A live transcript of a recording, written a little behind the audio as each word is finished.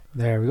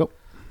There we go.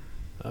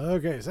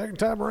 Okay, second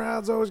time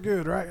around's always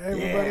good, right,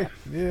 everybody?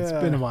 Yeah. It's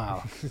been a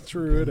while.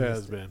 True, it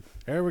has been.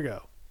 There we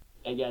go.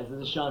 Hey guys,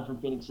 this is Sean from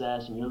Phoenix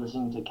Ash, and you're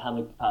listening to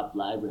ComicPop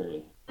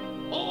Library.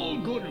 All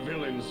good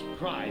villains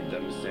pride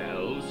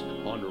themselves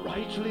on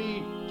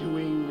rightly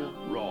doing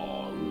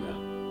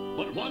wrong.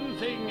 But one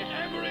thing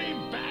every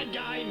bad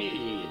guy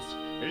needs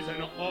is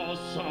an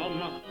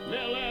awesome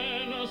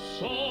villain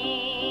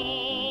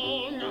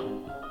song.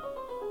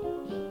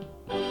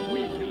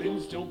 We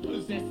villains don't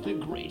possess the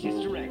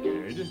greatest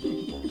record.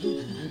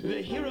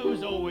 The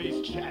hero's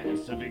always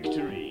chance a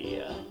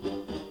victory.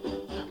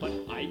 But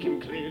I can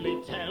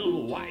clearly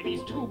tell why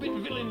these two-bit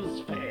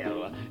villains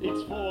fail.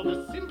 It's for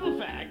the simple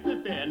fact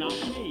that they're not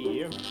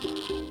me.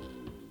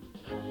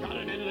 Got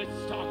an endless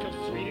stock of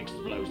sweet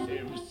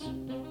explosives.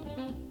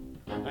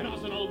 An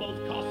arsenal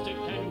both caustic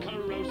and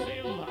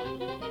corrosive.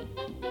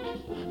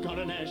 Got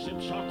an airship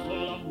chock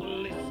full of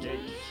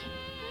ballistics.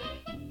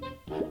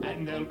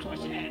 And they'll crush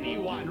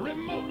anyone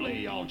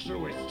remotely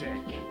altruistic.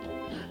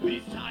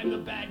 This time the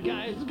bad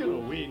guy's gonna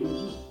win.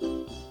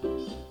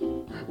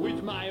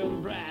 With my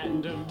own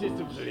brand of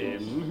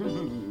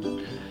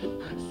discipline.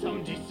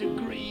 Some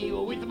disagree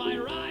with my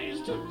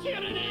rise to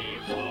tyranny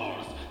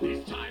force.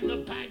 This time the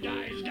bad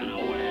guy's gonna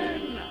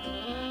win.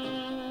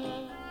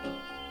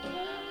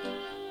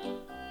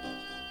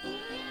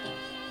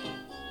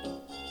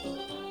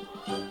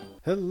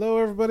 Hello,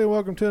 everybody.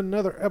 Welcome to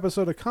another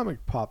episode of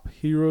Comic Pop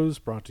Heroes,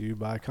 brought to you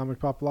by Comic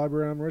Pop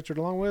Library. I'm Richard,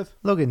 along with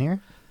Logan here.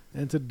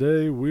 And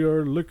today we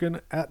are looking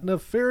at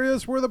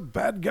Nefarious, where the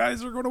bad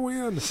guys are going to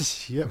win.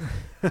 Yep.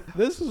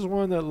 This is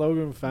one that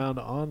Logan found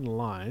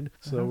online,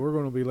 so we're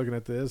going to be looking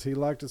at this. He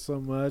liked it so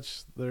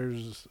much.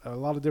 There's a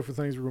lot of different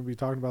things we're going to be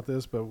talking about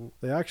this, but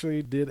they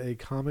actually did a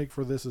comic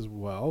for this as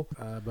well.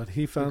 But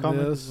he found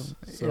this.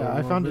 So yeah,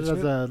 I found it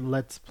as a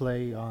Let's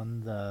Play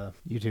on the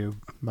YouTube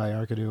by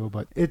Arkaduo,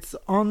 but it's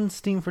on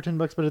Steam for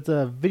 $10, but it's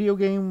a video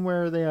game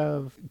where they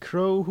have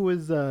Crow, who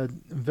is a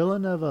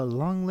villain of a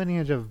long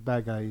lineage of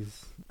bad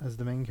guys, as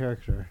the main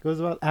character. It goes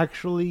about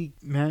actually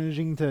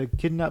managing to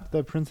kidnap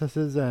the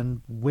princesses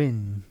and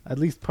win. At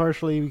least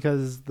partially,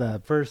 because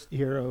the first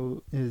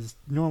hero, his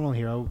normal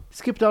hero,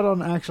 skipped out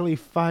on actually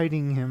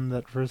fighting him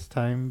that first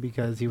time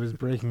because he was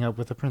breaking up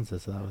with the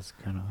princess. So that was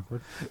kind of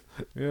awkward.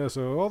 Yeah,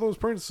 so all those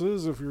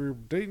princesses, if you're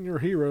dating your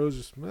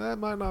heroes, that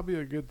might not be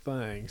a good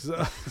thing.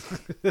 So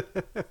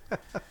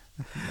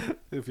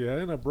if you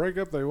end a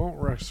breakup, they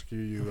won't rescue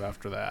you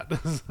after that.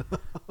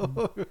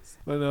 But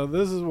no,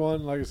 this is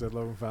one, like I said,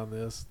 Logan found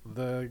this.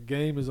 The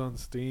game is on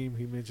Steam.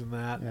 He mentioned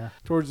that. Yeah.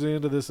 Towards the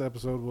end of this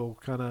episode, we'll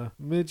kind of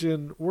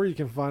mention where you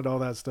can find all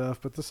that stuff.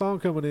 But the song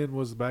coming in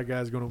was "The Bad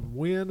Guy's Gonna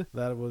Win."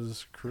 That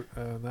was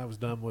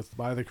done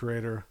by the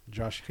creator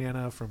Josh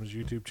Hanna from his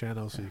YouTube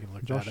channel, so you can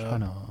look that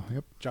up.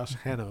 Yep. Josh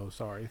Hanna,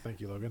 sorry.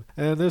 Thank you, Logan.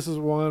 And this is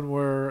one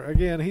where,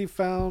 again, he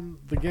found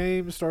the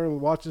game, started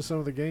watching some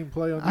of the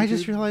gameplay on YouTube. I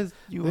just realized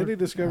Then he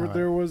discovered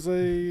there was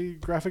a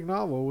graphic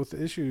novel with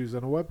issues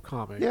and a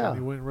webcomic. Yeah. And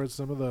he went and read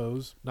some of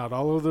those. Not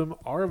all of them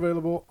are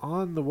available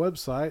on the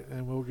website,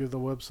 and we'll give the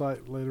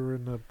website later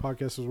in the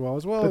podcast as well.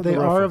 But they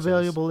are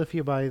available if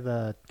you buy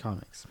the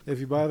comics. If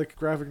you buy the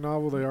graphic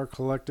novel, they are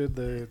collected.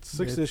 It's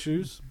 6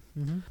 issues.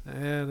 Mm-hmm.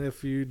 And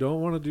if you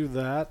don't want to do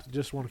that,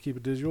 just want to keep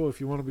it digital,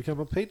 if you want to become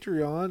a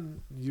Patreon,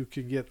 you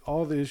can get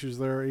all the issues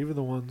there, even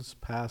the ones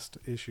past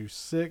issue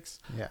 6.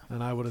 Yeah.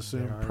 And I would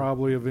assume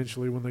probably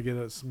eventually when they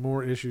get some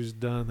more issues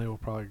done, they will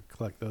probably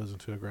collect those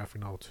into a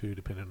graphic novel too,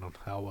 depending on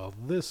how well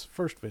this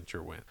first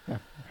venture went. Yeah,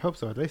 I hope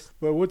so at least.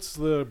 But what's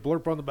the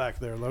blurb on the back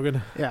there,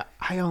 Logan? Yeah,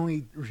 I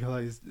only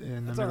realized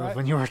in the middle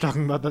when you were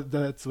talking about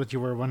that's what you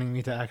were wanting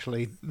me to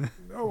actually...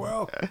 Oh,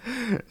 well.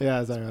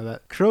 Yeah, sorry about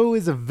that. Crow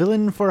is a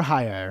villain for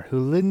hire who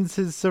lends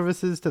his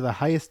services to the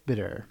highest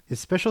bidder.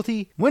 His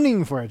specialty,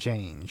 winning for a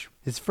change.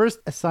 His first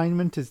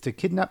assignment is to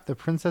kidnap the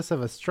princess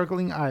of a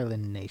struggling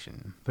island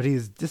nation. But he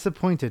is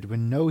disappointed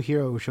when no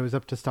hero shows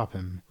up to stop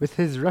him. With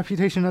his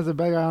reputation as a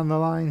bad guy on the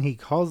line, he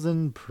calls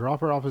in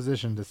proper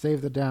opposition to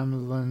save the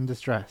damsel in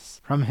distress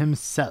from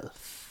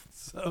himself.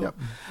 So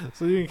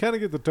you can kind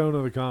of get the tone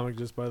of the comic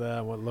just by that,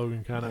 and what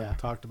Logan kind of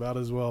talked about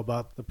as well,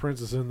 about the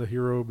princess and the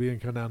hero being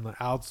kind of on the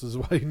outs is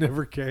why he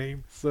never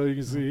came. So you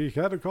can see he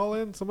had to call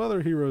in some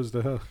other heroes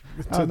to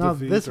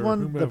defeat this one,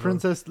 whomever. The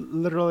princess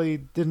literally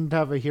didn't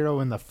have a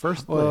hero in the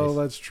first place. Well,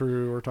 that's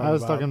true. I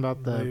was talking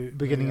about the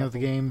beginning of the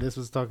game. This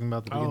was talking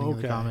about the beginning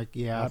of the comic.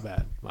 Yeah,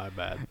 my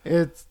bad.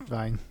 It's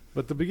fine.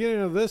 But the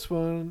beginning of this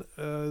one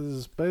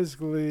is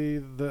basically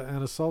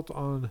an assault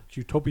on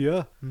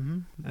Utopia,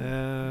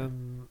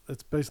 and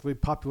it's basically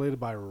populated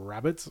by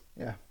rabbits.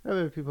 Yeah,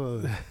 rabbit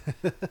people.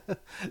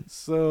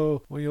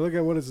 So when you look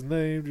at what it's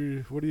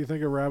named, what do you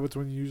think of rabbits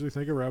when you usually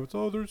think of rabbits?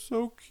 Oh, they're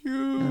so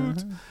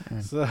cute.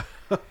 So,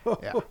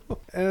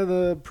 and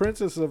the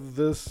princess of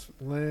this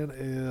land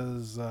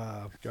is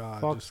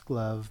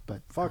Foxglove,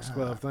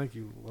 Foxglove. Thank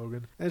you,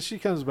 Logan. And she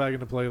comes back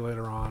into play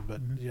later on.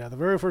 But yeah, the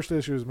very first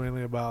issue is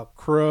mainly about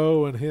Crow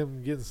Crow and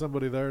him getting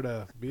somebody there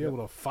to be able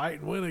to fight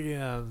and win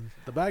again.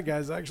 The bad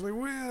guys actually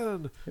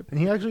win. Yep. And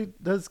he actually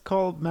does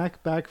call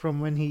Mac back from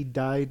when he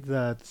died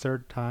the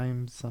third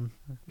time.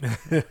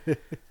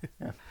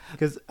 Yeah,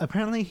 because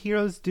apparently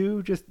heroes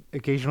do just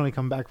occasionally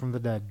come back from the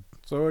dead.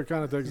 So it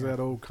kind of takes that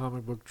old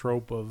comic book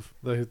trope of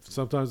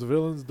sometimes the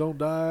villains don't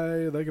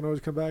die, they can always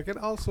come back, and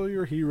also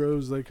your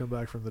heroes, they come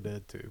back from the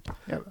dead too.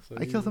 Yeah, so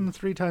I killed them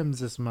 3 times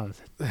this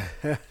month.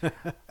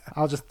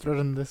 I'll just throw it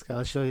in this guy.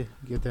 I'll show you,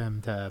 get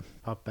them to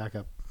pop back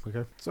up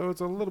quicker. So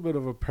it's a little bit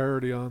of a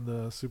parody on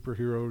the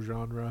superhero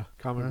genre,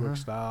 comic book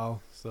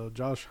style. So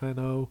Josh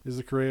Hano is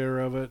the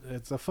creator of it.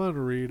 It's a fun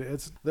read.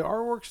 It's the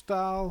artwork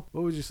style.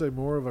 What would you say?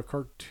 More of a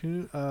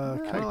cartoon,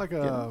 kind of like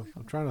a.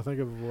 I'm trying to think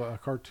of a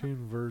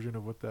cartoon version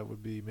of what that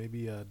would be.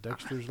 Maybe a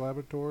Dexter's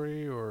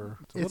Laboratory, or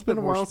it's been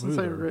a while since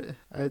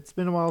it's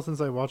been a while since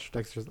I watched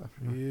Dexter's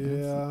Laboratory.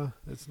 Yeah,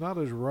 it's not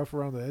as rough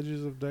around the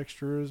edges of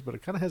Dexter's, but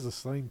it kind of has the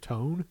same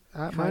tone.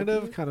 Kind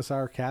of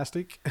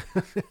sarcastic.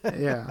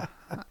 Yeah.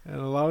 And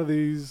a lot of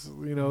these,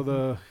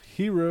 the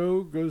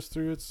hero goes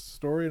through its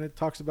story, and it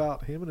talks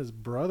about him and his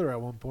brother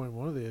at one point.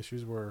 One of the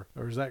issues or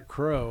is that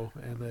Crow,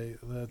 and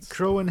that's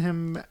Crow and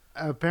him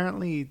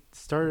apparently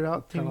started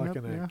out kind of like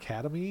up, an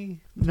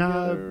academy.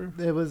 No,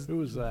 it was. Who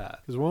was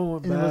that? Because one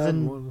went it bad. was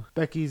in one...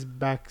 Becky's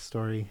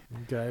backstory.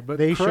 Okay, but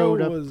they Crow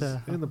showed up was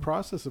in the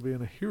process of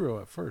being a hero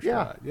at first.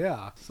 Yeah, right?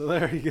 Yeah. So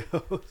there you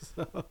go.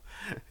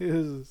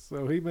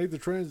 So he made the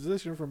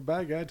transition from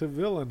bad guy to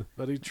villain,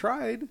 but he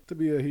tried to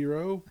be a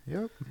hero.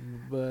 Yep.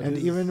 But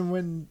even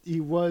when he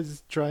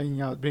was trying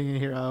out being a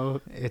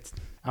hero,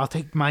 I'll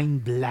take mine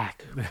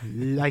black,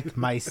 like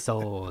my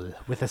soul,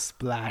 with a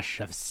splash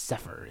of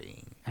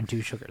suffering. And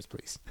 2 sugars,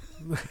 please.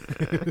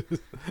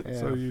 Yeah.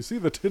 So you see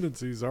the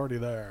tendencies already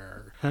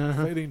there,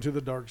 fading to the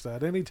dark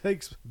side. And he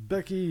takes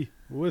Becky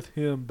with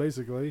him,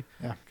 basically.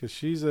 Yeah. Because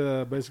she's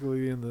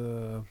basically in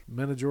the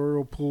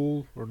managerial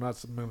pool, or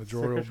not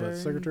managerial, but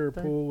secretary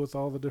pool with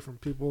all the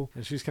different people.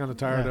 And she's kind of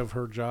tired of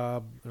her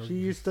job. She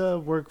used to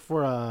work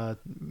for a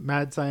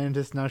mad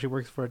scientist. Now she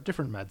works for a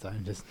different mad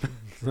scientist.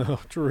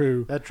 Oh,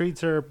 true. That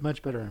treats her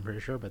much better, I'm pretty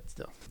sure, but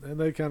still. And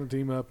they kind of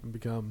team up and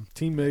become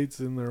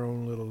teammates in their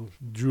own little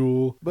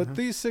jewel. But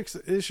these 6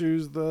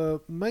 issues,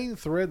 the main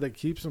thread that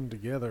keeps them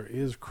together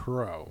is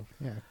Crow.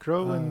 Yeah,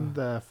 Crow and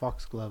the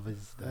Foxglove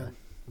is the...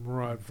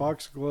 Right,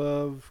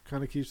 Foxglove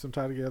kind of keeps them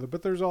tied together.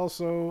 But there's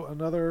also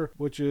another,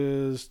 which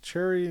is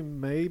Cherry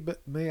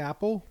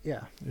Mayapple.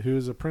 Yeah. Who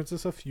is a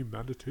princess of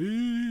humanity.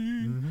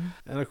 Mm-hmm.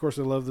 And of course,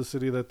 I love the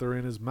city that they're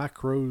in is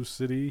Macro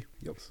City.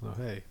 Yep. So,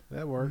 hey,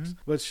 that works.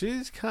 But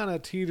she's kind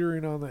of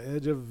teetering on the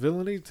edge of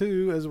villainy,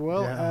 too, as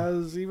well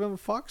as even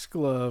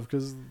Foxglove.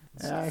 Because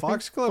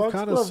Foxglove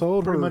kind of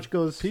sold pretty much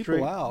goes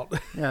people out.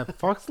 Yeah,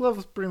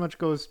 Foxglove pretty much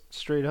goes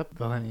straight up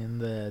villainy in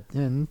the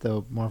end,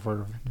 though more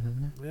for...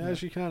 Yeah,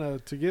 she kind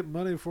of... To get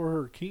money for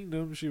her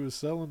kingdom, she was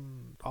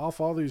selling off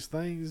all these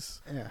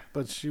things. Yeah.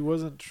 But she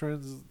wasn't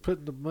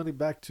putting the money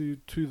back to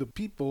the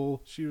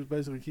people. She was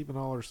basically keeping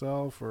all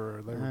herself,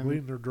 or they were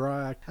bleeding her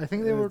dry. I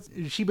think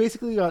she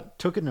basically got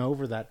taken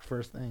over that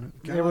first thing.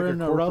 They were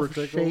in a rough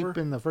shape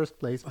in the first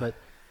place, but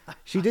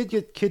she did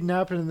get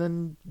kidnapped and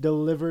then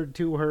delivered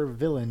to her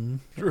villain.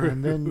 True.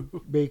 And then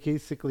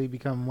basically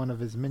become one of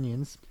his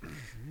minions.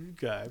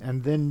 Okay.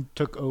 And then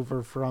took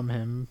over from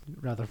him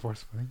rather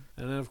forcefully.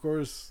 And then, of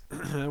course,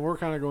 we're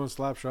kind of going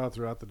slapshot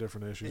throughout the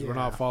different issues. Yeah. We're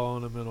not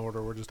following them in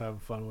order. We're just having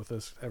fun with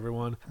this,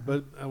 everyone.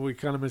 But we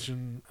kind of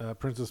mentioned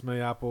Princess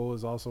Mayapple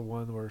is also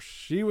one where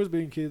she was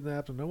being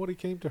kidnapped and nobody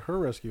came to her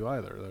rescue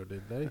either, though,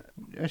 did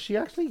they? She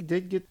actually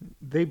did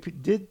they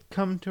did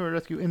come to her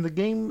rescue. In the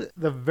game,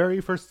 the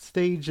very first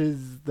stage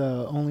is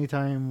the only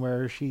time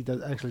where she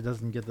actually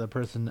doesn't get the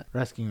person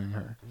rescuing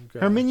her. Okay.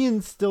 Her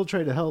minions still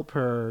try to help,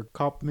 her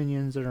cop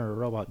minions and her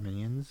robot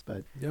minions,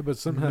 but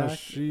somehow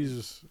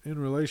she's in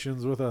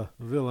relations with a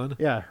villain.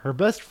 Yeah, her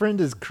best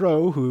friend is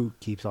Crow, who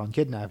keeps on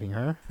kidnapping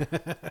her.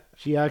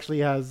 She actually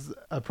has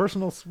a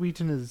personal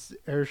suite in his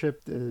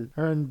airship.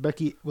 Her and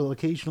Becky will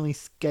occasionally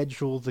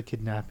schedule the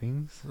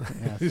kidnappings.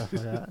 Yeah, stuff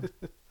like that.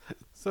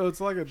 So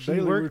it's like a daily routine.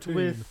 She worked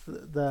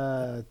with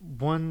the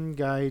one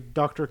guy,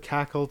 Dr.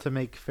 Cackle, to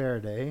make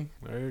Faraday.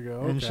 There you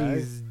go. And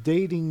she's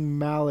dating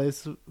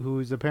Malice,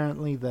 who's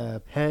apparently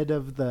the head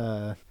of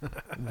the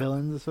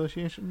Villains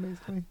Association,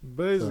 basically.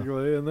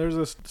 Basically, and there's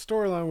a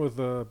storyline with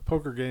a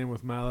poker game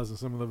with Malice and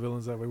some of the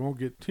villains that we won't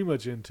get too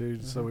much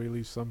into, so we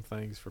leave some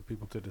things for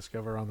people to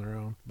discover on their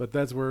own. But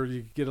that's where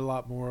you get a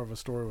lot more of a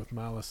story with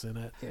Malice in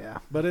it. Yeah.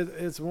 But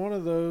it's one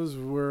of those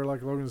where,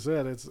 like Logan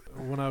said, it's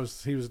when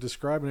he was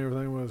describing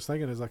everything, what I was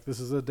thinking is like, this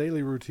is a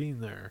daily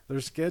routine there. They're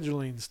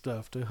scheduling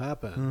stuff to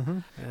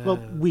happen. Well,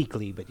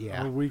 weekly, but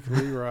yeah.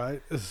 Weekly,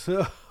 right.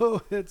 So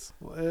it's,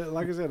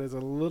 like I said, it's a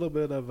little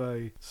bit of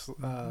a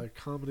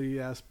comedy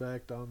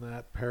aspect on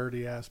that,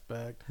 parody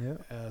aspect,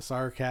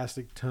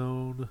 sarcastic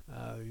tone.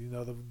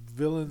 The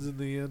villains in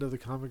the end of the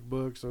comic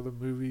books or the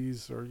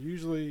movies are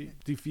usually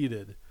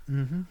defeated.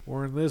 Mm-hmm.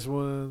 Or in this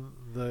one,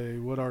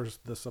 what are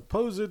the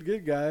supposed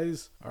good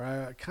guys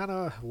are kind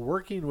of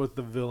working with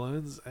the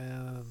villains,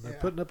 and they're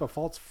putting up a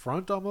false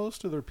front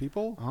almost to their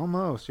people.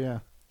 Almost, yeah.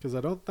 Because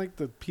I don't think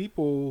the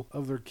people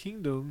of their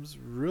kingdoms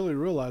really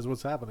realize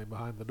what's happening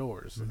behind the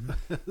doors.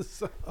 Mm-hmm.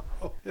 So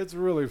it's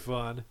really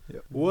fun.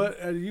 Yep.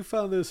 What you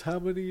found this how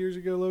many years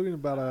ago, Logan?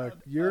 About a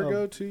year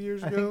ago, 2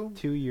 years ago? I think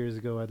 2 years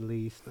ago at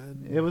least.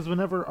 And it was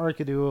whenever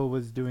Arcaduo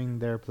was doing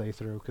their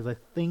playthrough, because I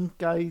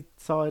think I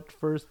saw it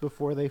first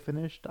before they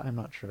finished. I'm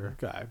not sure.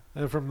 Okay.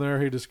 And from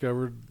there, he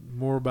discovered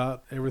more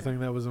about everything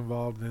that was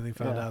involved, and then he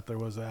found out there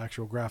was an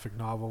actual graphic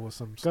novel with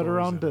some stories Got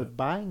around to in it.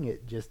 buying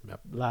it just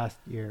last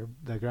year,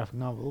 the graphic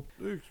novel.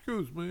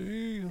 Excuse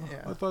me.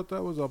 Yeah. I thought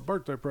that was a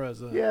birthday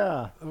present.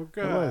 Yeah.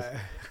 Okay.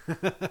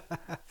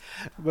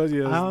 But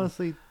yes. I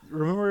honestly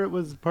remember it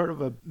was part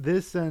of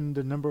this and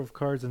a number of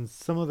cards, and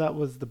some of that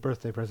was the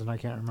birthday present. I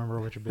can't remember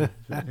which of it.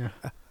 Yeah.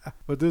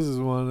 But this is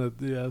one that,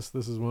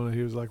 this is one that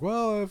he was like,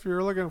 well, if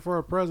you're looking for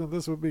a present,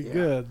 this would be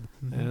good.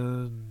 Mm-hmm.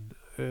 And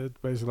it's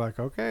basically like,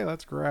 okay,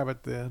 let's grab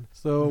it then.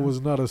 So it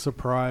was not a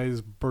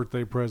surprise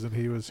birthday present.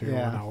 He was here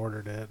when I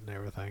ordered it and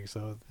everything.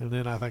 So, and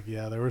then I think,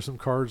 there were some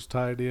cards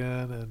tied in,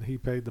 and he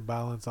paid the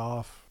balance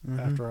off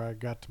after I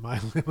got to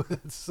my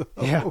limit. So,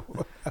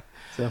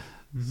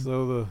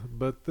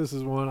 but this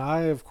is one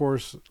I, of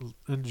course,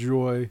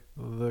 enjoy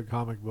the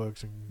comic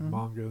books and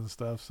manga and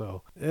stuff.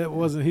 So it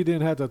wasn't. He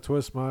didn't have to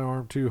twist my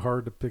arm too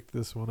hard to pick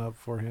this one up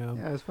for him.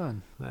 Yeah, it's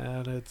fun.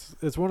 And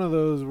it's one of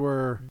those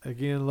where,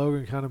 again,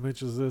 Logan kind of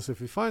mentions this. If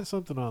you find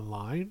something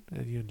online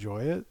and you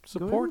enjoy it,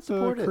 support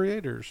the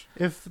creators.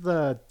 If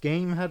the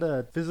game had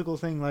a physical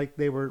thing, like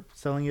they were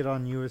selling it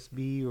on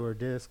USB or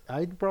disc,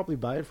 I'd probably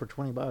buy it for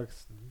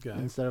 $20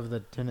 instead of the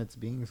 10 it's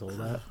being sold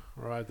at.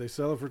 Right, they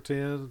sell it for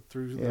 10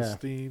 through the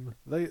Steam.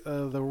 Their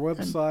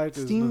website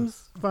is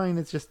Steam's fine.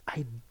 It's just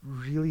I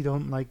really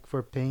don't like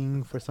for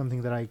paying for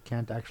something that I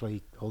can't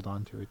actually hold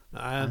on to it.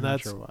 And I'm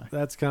not sure why.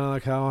 That's kind of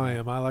like how I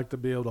am. I like to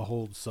be able to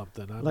hold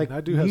something. I mean, I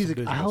do music,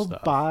 have some digital stuff.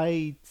 I'll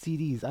buy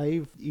CDs.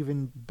 I've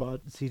even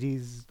bought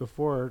CDs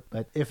before,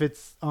 but if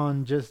it's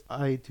on just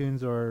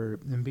iTunes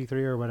or MP3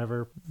 or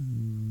whatever,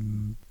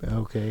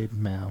 okay,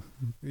 now.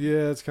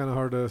 Yeah, it's kind of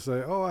hard to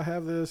say, oh, I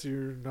have this.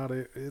 You're not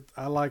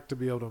I like to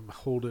be able to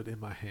hold it in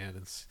my hand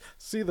and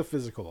see the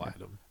physical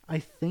item. I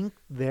think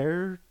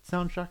their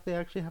soundtrack, they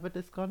actually have a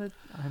disc on it.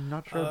 I'm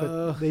not sure,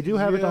 but they do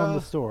have it on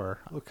the store.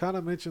 We'll kind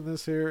of mention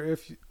this here.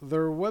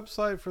 Their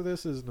website for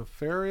this is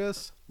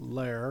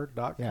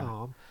nefariouslair.com.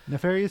 Yeah.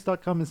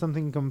 Nefarious.com is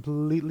something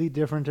completely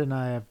different, and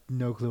I have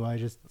no clue. I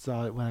just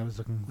saw it when I was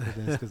looking for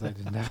this because I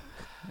didn't have. Yeah.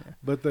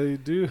 But they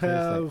do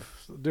have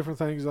different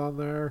things on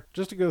there.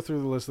 Just to go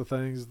through the list of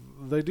things,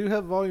 they do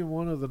have Volume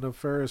 1 of the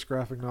Nefarious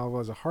graphic novel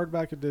as a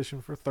hardback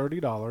edition for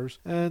 $30.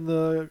 And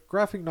the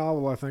graphic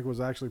novel, I think, was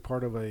actually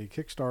part of a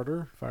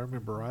Kickstarter, if I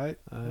remember right.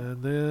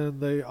 And then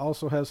they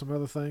also have some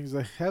other things.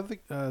 They have the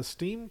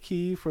Steam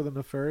key for the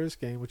Nefarious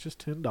game, which is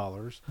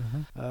 $10.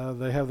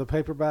 They have the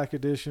paperback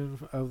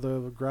edition of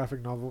the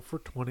graphic novel for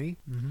 $20.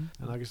 And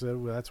like I said,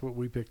 that's what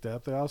we picked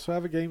up. They also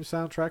have a game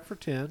soundtrack for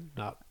 $10.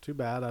 Not too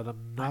bad.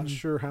 I'm not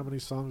sure how many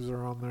songs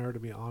are on there, to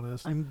be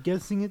honest. I'm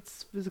guessing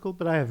it's physical,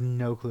 but I have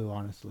no clue,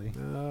 honestly.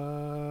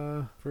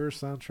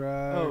 First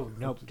soundtrack. Oh,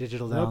 nope,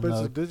 digital download. Nope,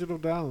 it's a digital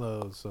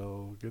download,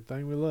 so good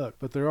thing we looked.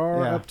 But there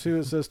are up to,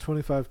 it says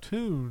 25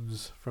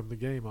 tunes from the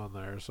game on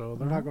there, so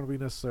they're not going to be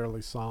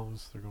necessarily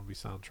songs, they're going to be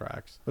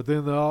soundtracks. But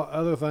then the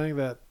other thing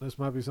that this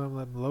might be something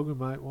that Logan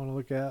might want to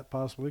look at,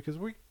 possibly, because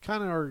we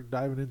kind of are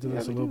diving into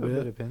this a little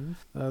bit.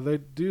 They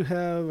do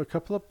have a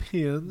couple of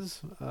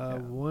pins.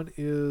 One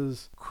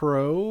is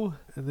Crow,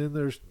 and then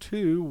there's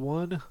two.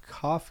 One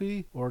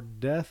Coffee or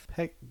Death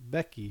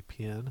Becky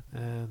pin,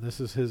 and this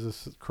is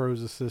his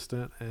Crow's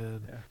assistant,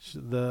 and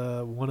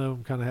the one of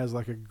them kind of has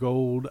like a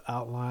gold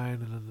outline,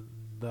 and then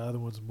the other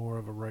one's more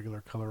of a regular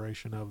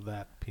coloration of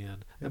that pin.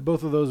 And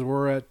both of those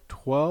were at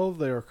 $12.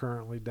 They are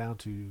currently down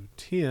to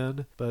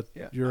 $10, but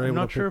you're able to pick those up. I'm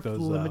not sure if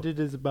limited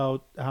is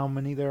about how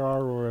many there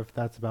are, or if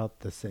that's about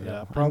the sale.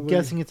 Yeah, I'm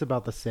guessing it's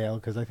about the sale,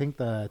 because I think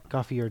the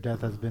Coffee or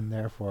Death has been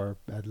there for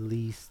at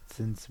least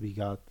since we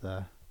got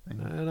the...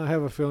 And I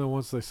have a feeling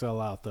once they sell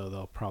out, though,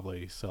 they'll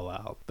probably sell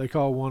out. They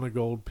call one a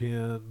gold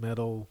pin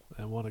metal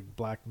and one a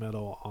black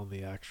metal on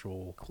the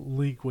actual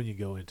link when you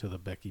go into the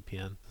Becky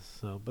pin.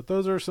 So, but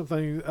those are some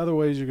things, other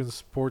ways you can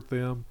support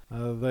them.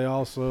 They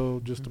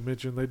also, just to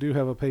mention, they do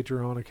have a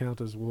Patreon account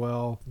as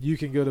well. You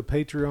can go to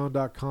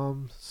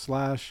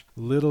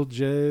patreon.com/little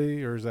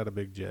J, or is that a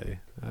big J?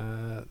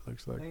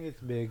 Looks like, I think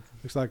it's big.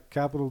 Looks like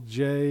capital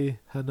J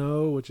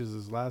Hano, which is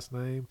his last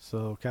name.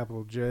 So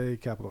capital J,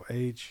 capital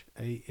H,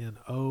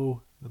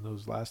 A-N-O. And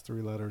those last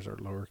three letters are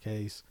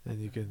lowercase.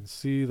 And you can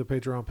see the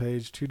Patreon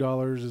page.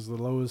 $2 is the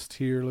lowest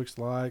tier, looks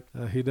like.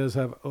 He does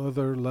have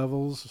other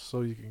levels,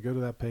 so you can go to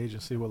that page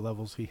and see what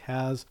levels he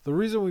has. The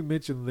reason we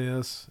mention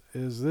this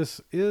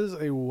is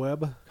a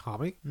web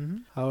comic.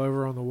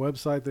 However, on the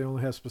website, they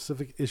only have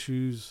specific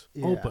issues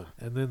open.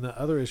 And then the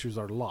other issues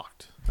are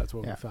locked. That's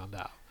what we found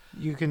out.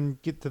 You can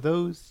get to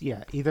those,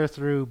 either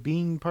through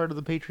being part of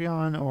the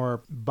Patreon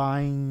or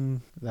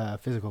buying the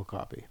physical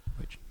copy.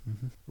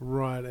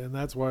 Right, and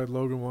that's why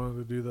Logan wanted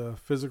to do the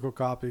physical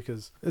copy,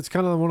 because it's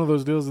kind of one of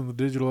those deals in the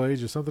digital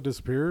age. If something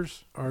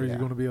disappears, are you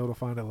going to be able to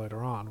find it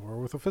later on? Or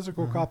with a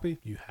physical copy,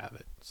 you have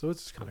it. So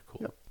it's kind of cool.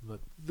 Yep. But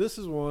this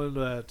is one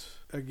that,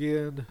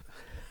 again,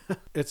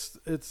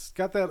 it's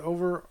got that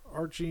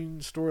overarching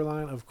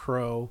storyline of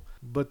Crow,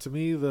 but to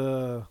me,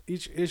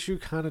 each issue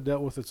kind of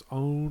dealt with its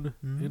own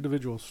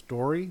individual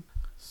story.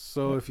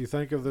 So if you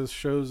think of the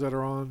shows that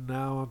are on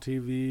now on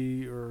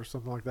TV or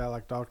something like that,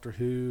 like Doctor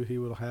Who, he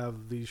will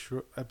have these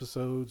short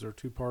episodes or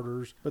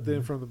two-parters. But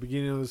then from the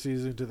beginning of the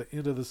season to the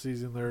end of the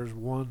season, there's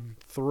one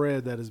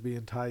thread that is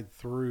being tied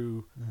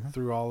through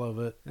all of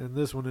it. And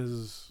this one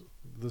is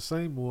the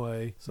same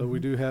way. So we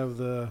do have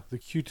the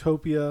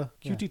Cutopia,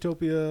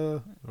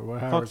 or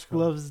whatever it's called.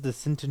 Foxglove's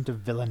Descent into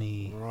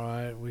Villainy.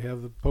 Right. We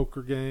have the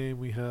poker game.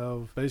 We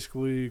have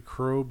basically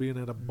Crow being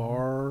at a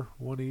bar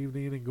one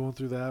evening and going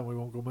through that. We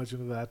won't go much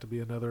into that, to be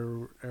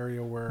another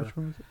area where... Which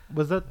one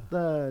was that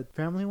the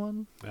family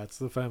one? That's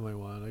the family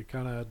one. It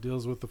kind of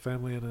deals with the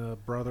family and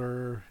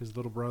his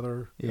little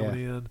brother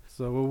coming in.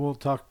 So we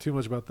won't talk too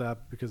much about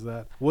that because of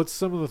that. What's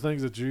some of the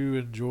things that you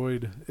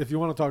enjoyed? If you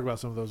want to talk about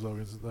some of those,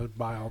 Logans,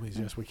 by all means,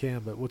 yes, we can.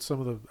 But what's some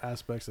of the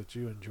aspects that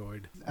you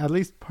enjoyed? At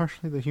least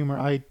partially the humor.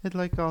 I did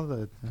like all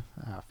the...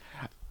 I'm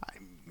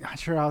not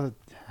sure how the...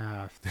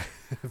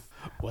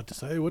 What to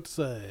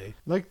say?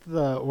 Liked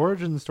the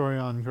origin story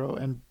on Crow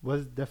and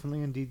was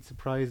definitely indeed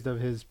surprised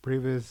of his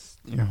previous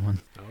one.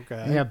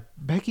 Okay. Yeah,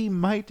 Becky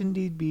might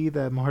indeed be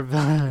the more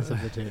villainous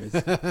of the two.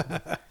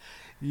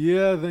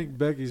 Yeah, I think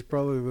Becky's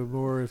probably the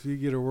more, if you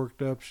get her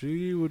worked up,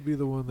 she would be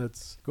the one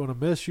that's going to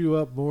mess you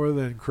up more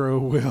than Crow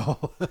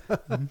will.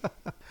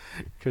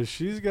 Because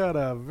she's got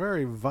a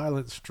very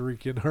violent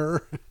streak in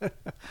her.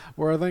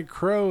 Where I think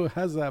Crow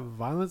has that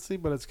violency,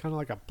 but it's kind of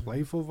like a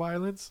playful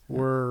violence.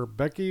 Where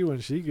Becky, when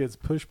she gets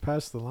pushed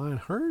past the line,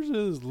 hers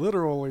is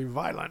literally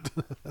violent.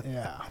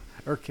 Yeah.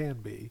 Or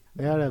can be.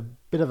 They had a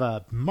bit of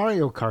a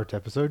Mario Kart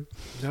episode.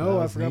 No,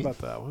 I forgot about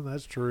that one.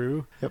 That's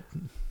true. Yep.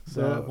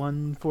 So, the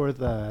one for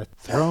the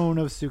Throne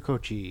of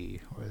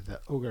Sukochi, or the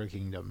Ogre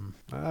Kingdom.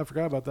 I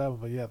forgot about that one,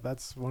 but yeah,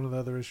 that's one of the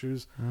other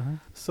issues.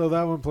 So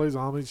that one plays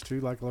homage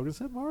to, like Logan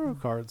said, Mario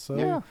Kart.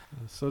 So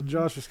so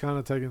Josh is kind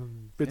of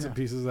taking bits and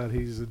pieces that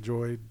he's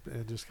enjoyed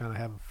and just kind of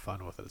having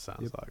fun with it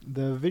sounds like.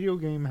 The video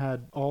game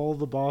had all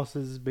the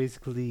bosses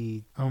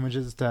basically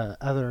homages to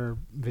other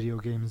video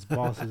games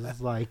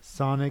bosses like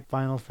Sonic,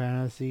 Final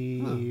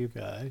Fantasy.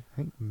 Okay. I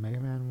think Mega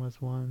Man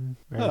was one.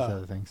 Various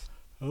other things.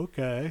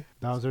 Okay.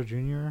 Bowser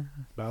Jr.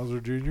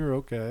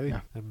 Okay. Yeah.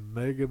 And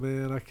Mega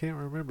Man, I can't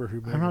remember who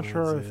Mega I'm not Man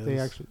sure is. if they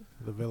actually...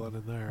 The villain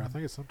in there. I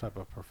think it's some type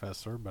of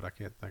professor, but I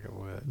can't think of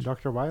which.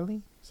 Dr.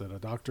 Wily? Is it a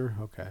doctor?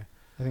 Okay.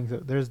 I think so.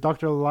 There's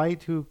Dr.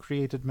 Light, who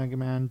created Mega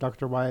Man,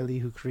 Dr. Wily,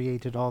 who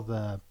created all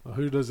the... Well,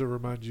 who does it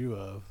remind you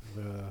of,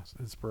 the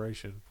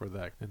inspiration for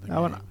that in the game?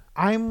 One,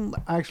 I'm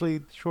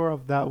actually sure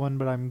of that one,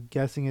 but I'm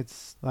guessing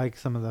it's like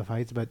some of the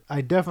fights. But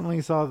I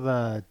definitely saw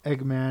the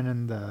Eggman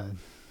and the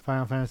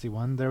Final Fantasy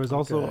one. There was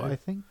also, I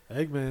think...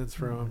 Eggman's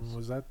from...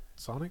 Was that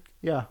Sonic?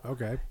 Yeah.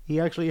 Okay. He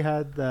actually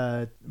had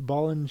the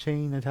ball and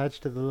chain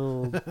attached to the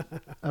little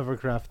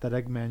hovercraft that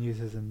Eggman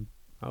uses in...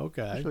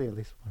 Okay. Actually, at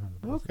least one of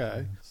the bosses.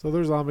 Okay. So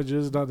there's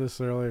homages, not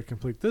necessarily a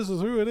complete, this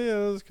is who it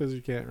is, because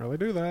you can't really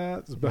do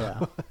that.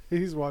 But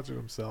he's watching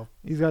himself.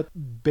 He's got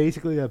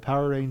basically the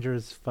Power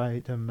Rangers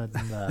fight him in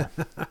the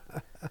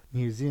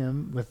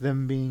museum, with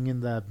them being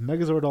in the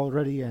Megazord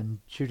already and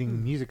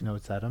shooting music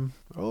notes at him.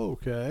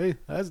 Okay.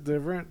 That's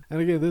different. And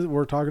again,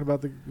 we're talking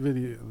about the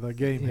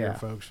game here,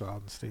 folks,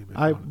 on Steam.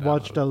 I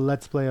watched a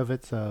Let's Play of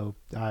it, so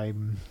I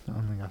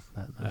only got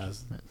that much.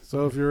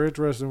 So if you're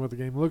interested in what the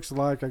game looks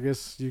like, I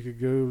guess you could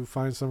go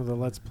find some of the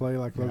Let's Play,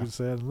 like Logan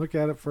said, and look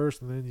at it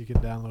first, and then you can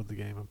download the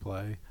game and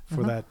play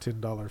for that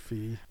 $10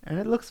 fee. And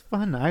it looks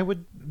fun. I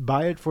would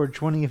buy it for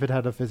 $20 if it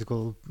had a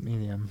physical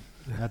medium.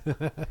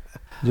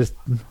 Just,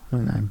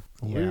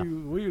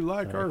 we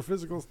like our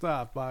physical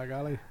stuff, by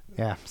golly.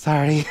 Yeah,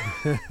 sorry.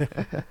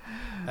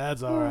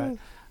 That's all right.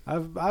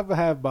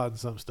 I've bought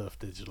some stuff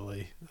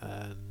digitally,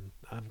 and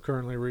I'm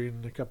currently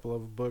reading a couple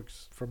of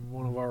books from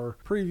one of our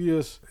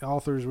previous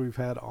authors we've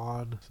had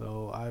on.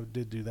 So I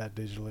did do that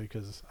digitally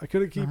because I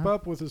couldn't keep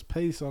up with his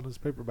pace on his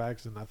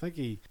paperbacks, and I think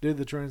he did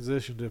the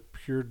transition to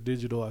pure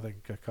digital, I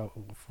think, a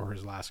couple for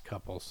his last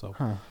couple. So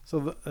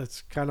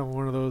it's kind of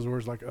one of those where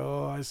it's like,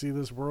 oh, I see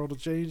this world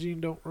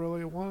changing, don't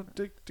really want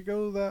it to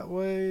go that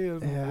way,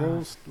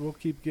 and we'll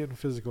keep getting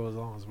physical as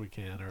long as we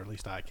can, or at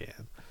least I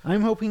can.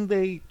 I'm hoping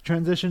they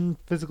transition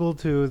physical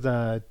to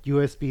the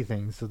USB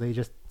thing, so they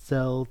just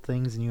sell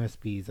things in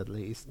USBs at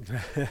least.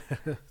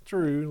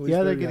 True. At least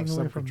they're getting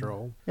away from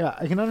control. Yeah,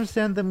 I can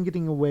understand them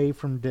getting away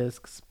from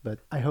discs, but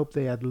I hope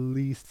they at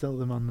least sell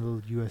them on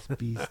little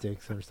USB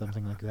sticks or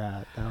something like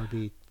that. That would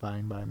be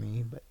fine by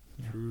me. But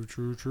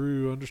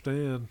True.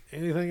 Understand.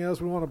 Anything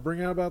else we want to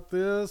bring out about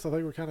this? I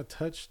think we kind of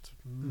touched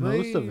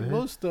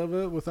most of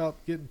it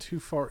without getting too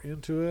far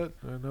into it.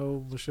 I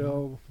know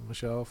Michelle,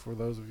 for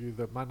those of you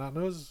that might not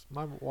know, is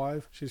my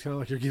wife. She's kind of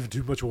like, you're giving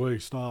too much away.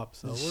 Stop.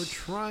 So we're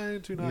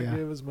trying to not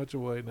give as much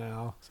away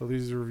now. So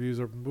these reviews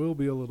will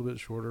be a little bit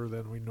shorter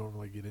than we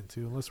normally get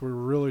into, unless we're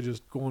really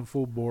just going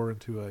full bore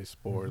into a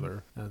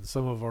spoiler. And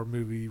some of our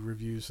movie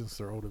reviews, since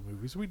they're older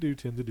movies, we do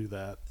tend to do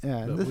that. Yeah,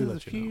 and this is a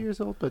few years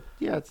old, but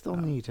yeah, it's still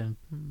neat. And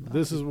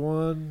this is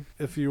one,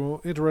 if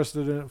you're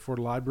interested in it for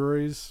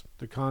libraries,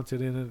 the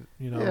content in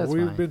it,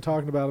 we've been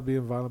talking about it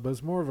being violent, but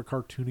it's more of a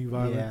cartoony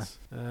violence.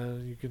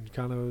 And you can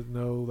kind of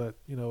know that,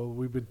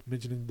 we've been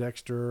mentioning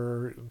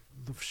Dexter,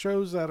 the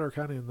shows that are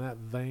kind of in that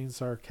vein,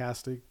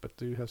 sarcastic, but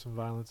do have some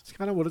violence. It's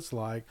kind of what it's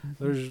like.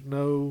 There's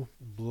no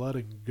blood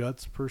and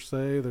guts per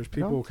se. There's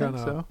people kind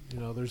of,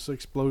 there's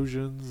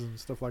explosions and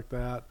stuff like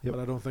that. But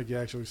I don't think you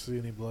actually see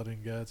any blood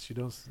and guts. You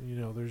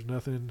don't, there's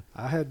nothing.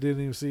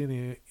 Didn't even see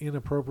any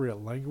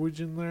inappropriate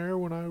language in there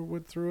when I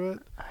went through it.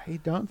 I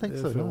don't think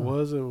so. If it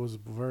was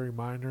very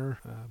minor,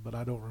 but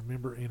I don't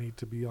remember any,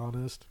 to be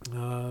honest.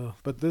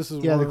 But this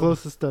is the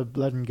closest to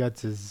blood and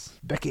guts is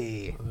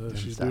Becky.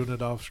 She's doing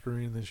it off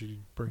screen, then she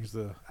brings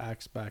the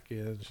axe back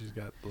in. She's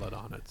got blood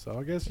on it. So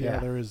I guess,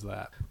 there is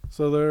that.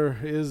 So there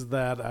is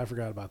that. I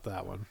forgot about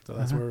that one. So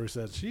that's where we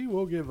said she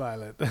will get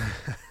violent.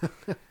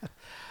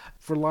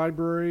 For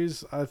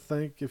libraries, I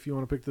think if you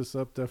want to pick this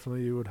up,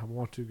 definitely you would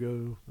want to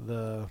go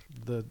the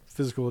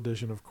physical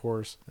edition, of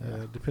course.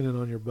 Depending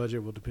on your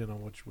budget, will depend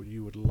on what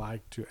you would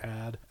like to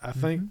add. I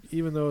think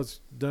even though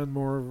it's done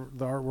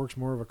the artwork's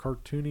more of a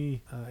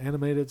cartoony,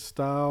 animated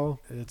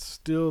style, it's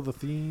still, the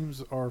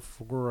themes are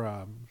for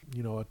a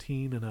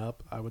teen and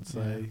up. I would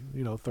say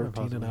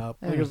 13 and up.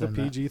 I think it's a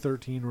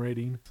PG-13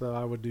 rating, so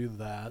I would do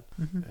that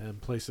and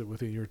place it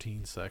within your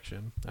teen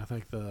section. I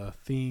think the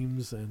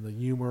themes and the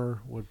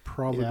humor would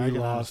probably be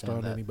lost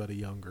on anybody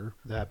younger.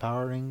 The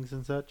Power Rings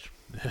and such.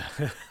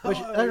 Which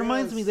that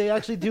reminds me, they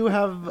actually do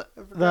have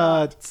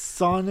the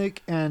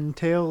Sonic and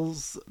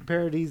Tails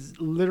parodies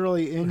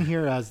literally in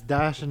here as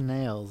Dash and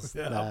Nails,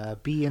 the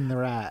Bee and the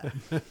Rat.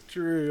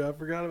 True, I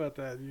forgot about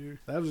that.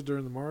 That was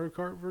during the Mario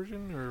Kart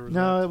version, or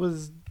it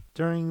was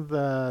during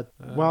the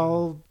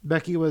while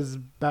Becky was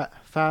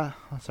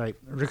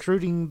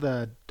recruiting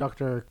the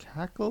Dr.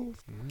 Cackles.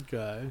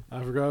 Okay,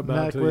 I forgot about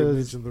Mac until you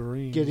mentioned the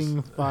rings.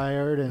 Getting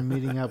fired and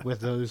meeting up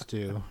with those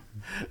two.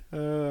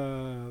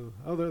 There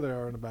they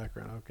are in the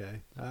background.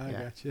 Okay, I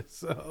got you.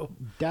 So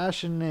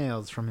Dash and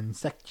Nails from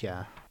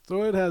Insectia.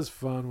 So it has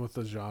fun with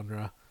the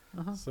genre.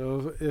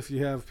 So if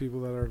you have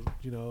people that are,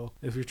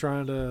 if you're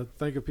trying to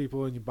think of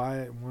people and you buy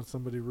it and want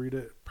somebody to read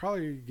it,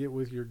 probably get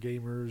with your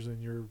gamers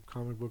and your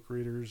comic book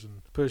readers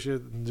and push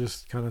it and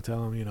just kind of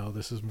tell them,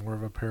 this is more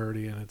of a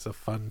parody and it's a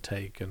fun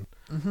take. And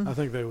I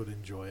think they would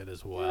enjoy it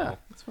as well. Yeah,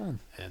 it's fun.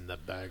 And the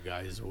bad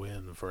guys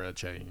win for a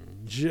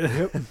change.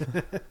 Yep.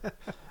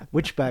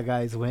 Which bad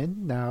guys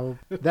win? Now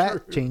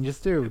that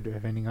changes too,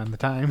 depending on the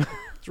time.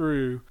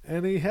 True.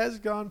 And he has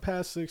gone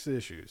past 6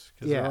 issues.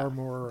 There are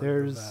more.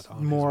 There's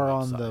more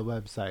on the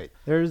website.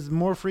 There's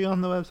more free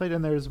on the website,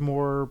 and there's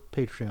more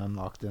Patreon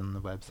locked in the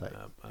website.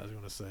 I was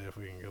going to say, if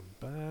we can go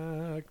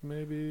back,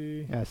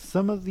 maybe. Yeah,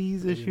 some of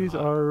these issues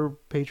are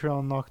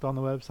Patreon locked on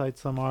the website,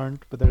 some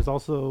aren't, but there's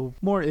also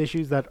more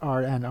issues that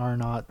are and are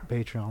not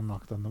Patreon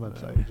locked on the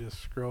website. We just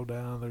scroll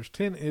down. There's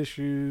 10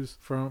 issues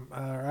from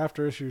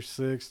after issue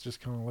 6. Just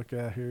kind of look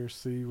at here.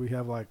 See, we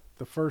have like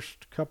the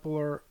first couple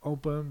are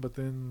open, but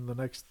then the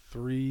next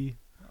 3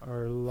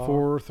 are locked.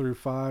 4 through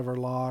 5 are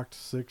locked.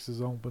 6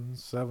 is open.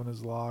 7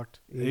 is locked.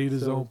 8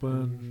 is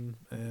open.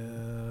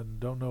 And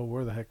don't know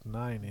where the heck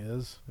 9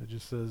 is. It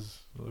just says,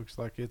 looks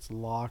like it's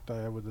locked,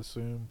 I would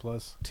assume.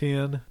 Plus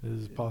 10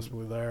 is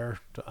possibly there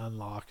to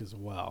unlock as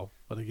well.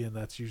 But again,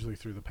 that's usually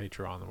through the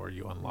Patreon where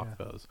you unlock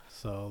those.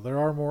 So there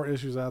are more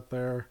issues out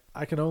there.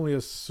 I can only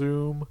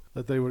assume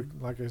that they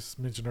would, like I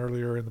mentioned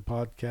earlier in the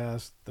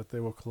podcast, that they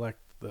will collect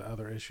the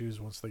other issues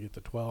once they get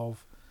to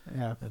 12.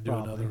 Yeah, and do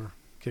another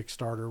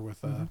Kickstarter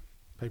with a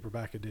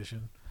paperback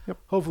edition. Yep.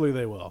 Hopefully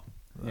they will.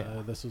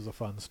 This was a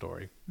fun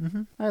story.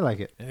 I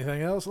like it.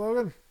 Anything else,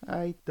 Logan?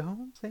 I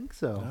don't think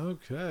so.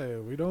 Okay,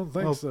 we don't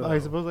think so. I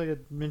suppose I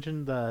could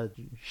mention the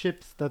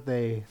ships that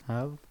they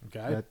have.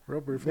 Okay,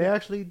 real briefly. They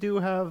actually do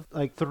have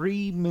like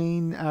 3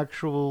 main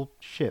actual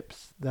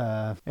ships.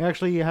 They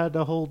actually had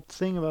a whole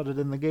thing about it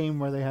in the game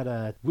where they had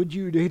a Would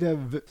You Date a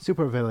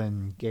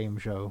Supervillain game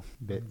show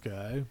bit.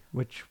 Okay.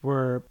 Which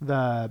were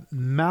the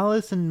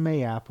Malice and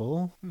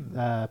Mayapple.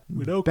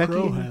 We know Becky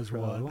Crow and has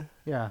one.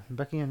 Yeah,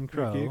 Becky and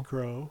Crow. Becky and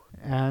Crow.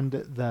 And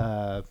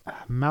the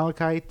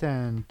Malachite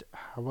and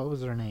what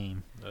was her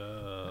name?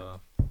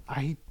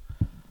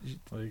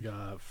 We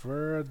got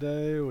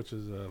Faraday, which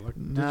is a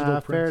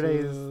digital Faraday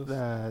princess. is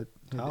the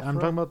I'm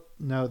talking about,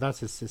 no, that's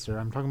his sister.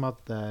 I'm talking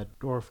about the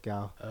dwarf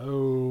gal.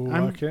 Oh, I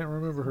can't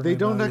remember her name. They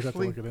don't now.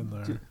 actually You'd have to look it in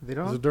there. They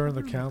don't. Is it during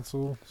the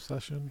council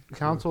session?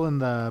 Council in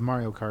the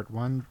Mario Kart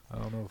one. I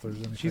don't know if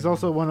there's any. She's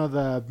also one of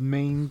the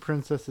main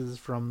princesses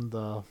from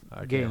the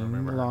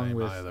game, along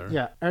with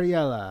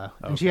Ariella,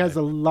 and she has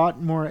a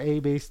lot more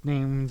A-based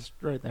names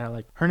right there.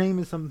 Like her name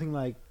is something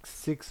like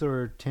 6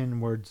 or 10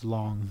 words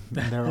long,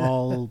 and they're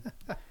all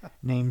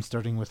names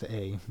starting with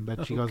A.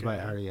 But she goes by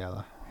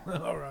Ariella.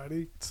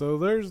 Alrighty. So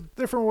there's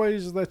different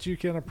ways that you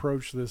can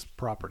approach this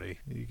property.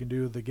 You can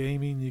do the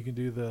gaming, you can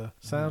do the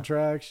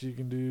soundtracks, you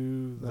can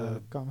do the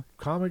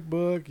comic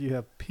book, you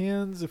have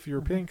pins if you're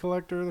a pin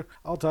collector,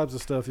 all types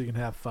of stuff you can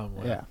have fun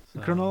with. Yeah. So.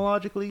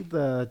 Chronologically,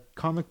 the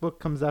comic book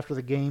comes after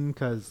the game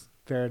because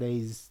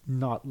Faraday's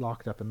not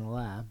locked up in the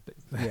lab. But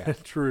yeah.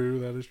 True,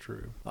 that is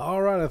true.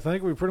 All right, I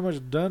think we've pretty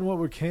much done what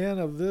we can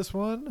of this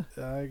one.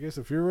 I guess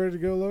if you're ready to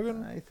go,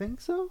 Logan. I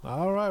think so.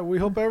 All right, we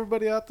hope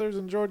everybody out there's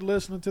enjoyed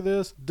listening to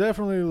this.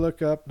 Definitely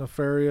look up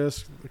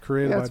Nefarious,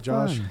 created by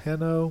Josh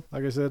Heno.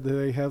 Like I said,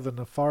 they have the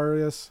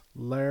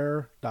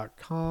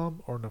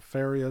nefariouslair.com or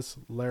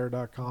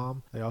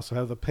nefariouslair.com. They also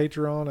have the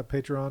Patreon at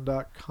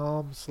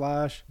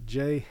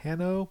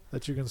patreon.com/jheno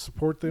that you can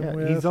support them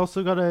with. He's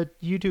also got a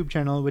YouTube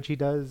channel which he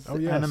does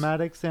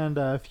animatics and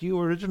a few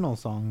original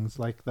songs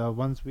like the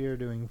ones we are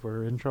doing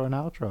for intro and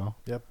outro.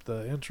 Yep,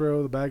 the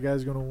intro, The Bad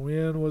Guy's Gonna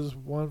Win, was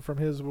one from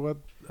his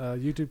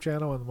YouTube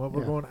channel, and what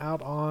we're going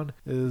out on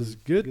is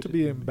Good to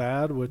Be in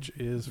Bad, which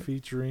is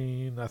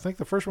featuring, I think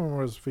the first one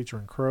was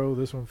featuring Crow.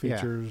 This one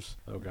features,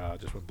 oh god, I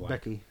just went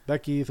blank.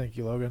 Becky, thank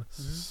you, Logan.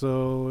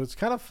 So it's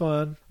kind of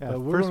fun. Yeah,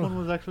 the first one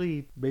was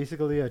actually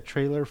basically a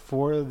trailer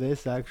for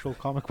this actual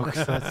comic book.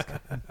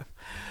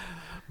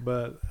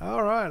 But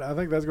all right, I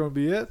think that's going to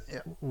be it.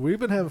 Yep. We've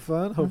been having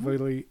fun.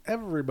 Hopefully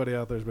everybody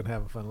out there has been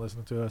having fun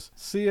listening to us.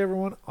 See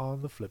everyone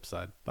on the flip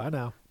side. Bye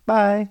now.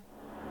 Bye.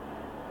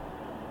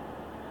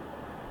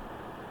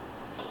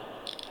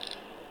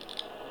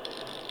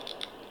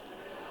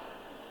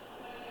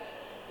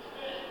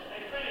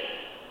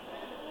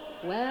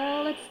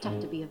 Well, it's tough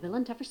to be a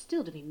villain, tougher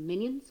still to be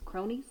minions,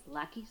 cronies,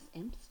 lackeys,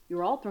 imps.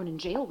 You're all thrown in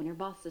jail when your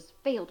bosses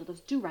fail to those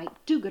do-right,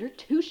 do-gooder,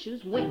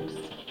 two-shoes wimps.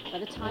 By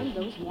the time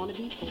those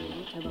wannabe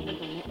heroes have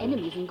overthrown their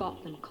enemies and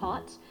got them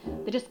caught,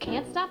 they just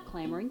can't stop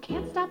clamoring,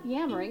 can't stop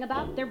yammering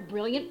about their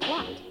brilliant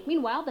plot.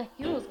 Meanwhile, the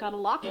hero's got a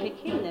lockpick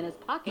hidden in his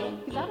pocket.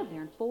 He's out of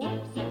there in 4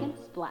 seconds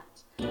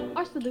flat.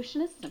 Our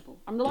solution is simple.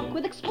 Arm the lock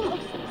with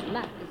explosives, and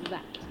that is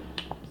that.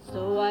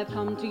 So I've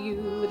come to you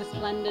with a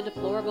splendid,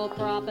 deplorable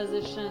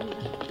proposition.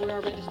 We're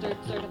a registered,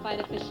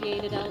 certified,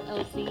 officiated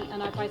LLC,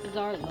 and our prices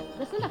are low.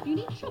 Listen up, you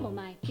need trouble,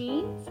 my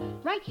fiends.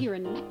 Right here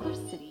in Meckler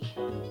City.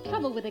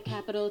 Trouble with a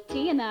capital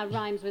T, and that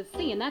rhymes with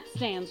C, and that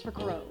stands for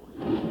crow.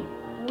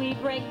 We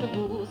break the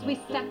rules, we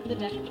stack the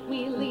deck,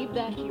 we leave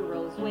the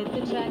heroes with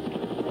the check.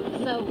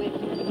 So if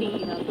you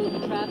need a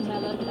boom trap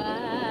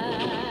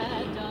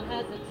telepath, don't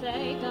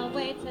hesitate, don't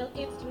wait till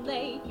it's too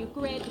late. You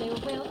greatly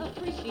will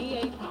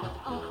appreciate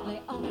awfully,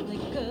 awfully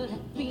good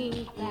at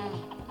being bad.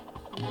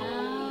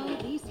 Now,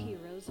 these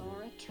heroes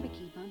are a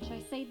tricky bunch. I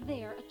say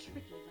they're a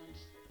tricky bunch.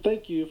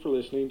 Thank you for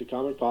listening to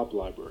Comic Pop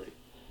Library.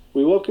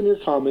 We welcome your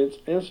comments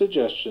and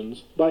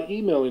suggestions by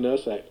emailing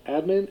us at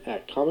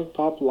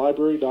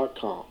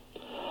admin@comicpoplibrary.com.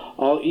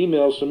 All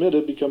emails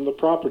submitted become the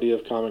property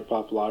of Comic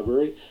Pop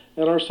Library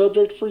and are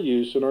subject for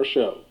use in our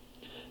show.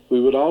 We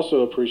would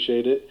also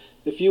appreciate it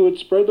if you would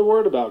spread the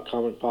word about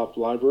Comic Pop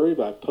Library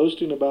by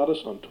posting about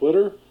us on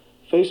Twitter,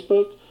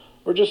 Facebook,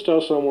 or just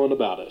tell someone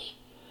about us.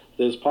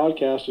 This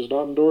podcast is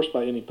not endorsed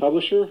by any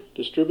publisher,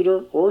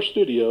 distributor, or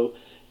studio,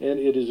 and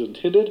it is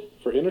intended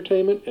for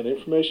entertainment and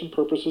information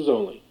purposes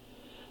only.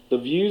 The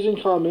views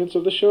and comments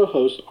of the show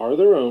hosts are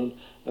their own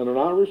and are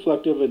not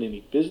reflective of any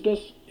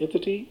business,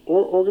 entity,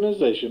 or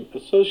organization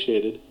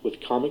associated with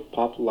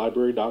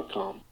ComicPopLibrary.com.